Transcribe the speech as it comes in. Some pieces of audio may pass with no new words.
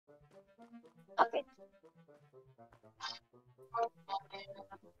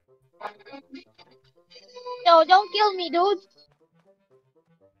No, don't kill me, dude.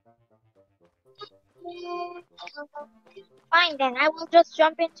 Fine then, I will just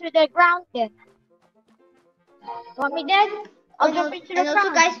jump into the ground then. Want me dead? I'll jump into the and also,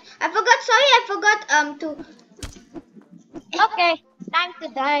 ground. guys, I forgot to. Okay, time to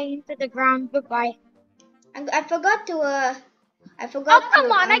die into the ground. Goodbye. I forgot to I forgot Oh, come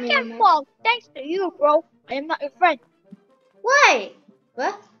to on, I can't fall. Thanks to you, bro. I am not your friend. Why?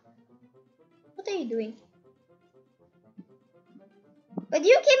 What? What are you doing? But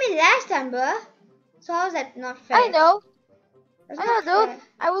you came in last time, bro. So how's that not fair? I know. That's I not know, dude. fair.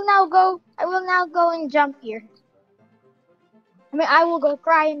 I will now go and jump here. I mean, I will go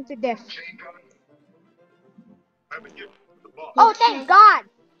crying to death. Oh, thank God.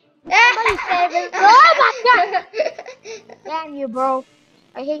 Somebody save him. Oh my God. Damn you, bro.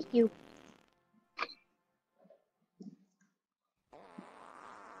 I hate you.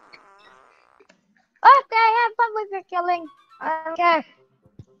 Okay, have fun with your killing. Okay.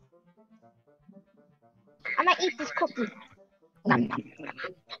 I'm gonna eat this cookie. Nom, nom, nom.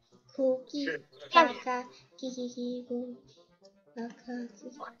 Cookie, kaka, kiki, kaka,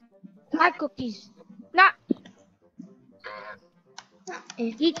 kiki. My cookies. Not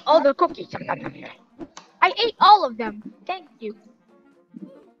eat all the cookies. Nom, nom, nom. I ate all of them. Thank you.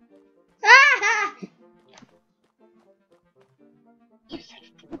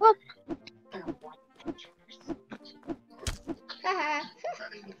 Look.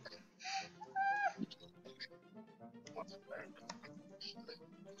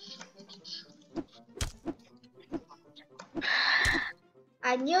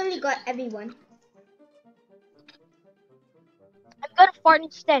 I nearly got everyone. I'm gonna fart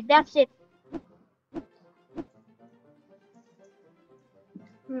instead. That's it.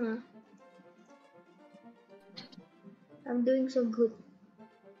 I'm doing so good.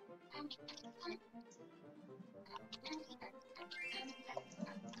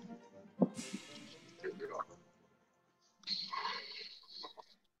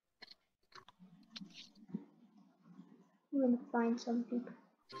 I'm gonna find something.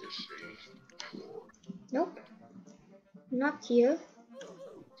 Nope. Not here.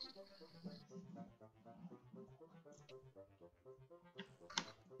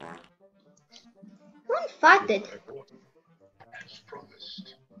 Someone farted.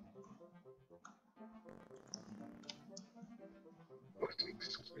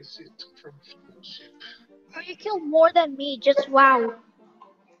 Oh, you killed more than me. Just wow.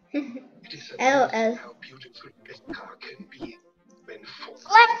 LOL.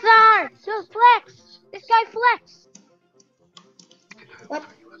 Flexar! So flex! This guy flex! What?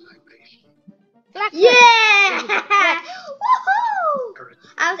 Flexer! Yeah! Flex. Woohoo!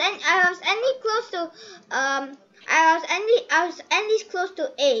 I was ending close to I was ending close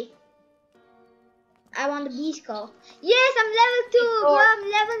to A. I want the B skull. Yes, I'm level 2, bro. I'm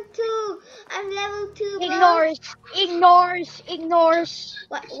level 2. I'm level 2, bro. Ignores.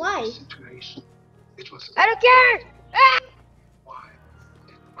 What? Why? I don't care! Ah!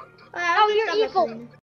 I'm Oh, gonna you're stop evil. listening.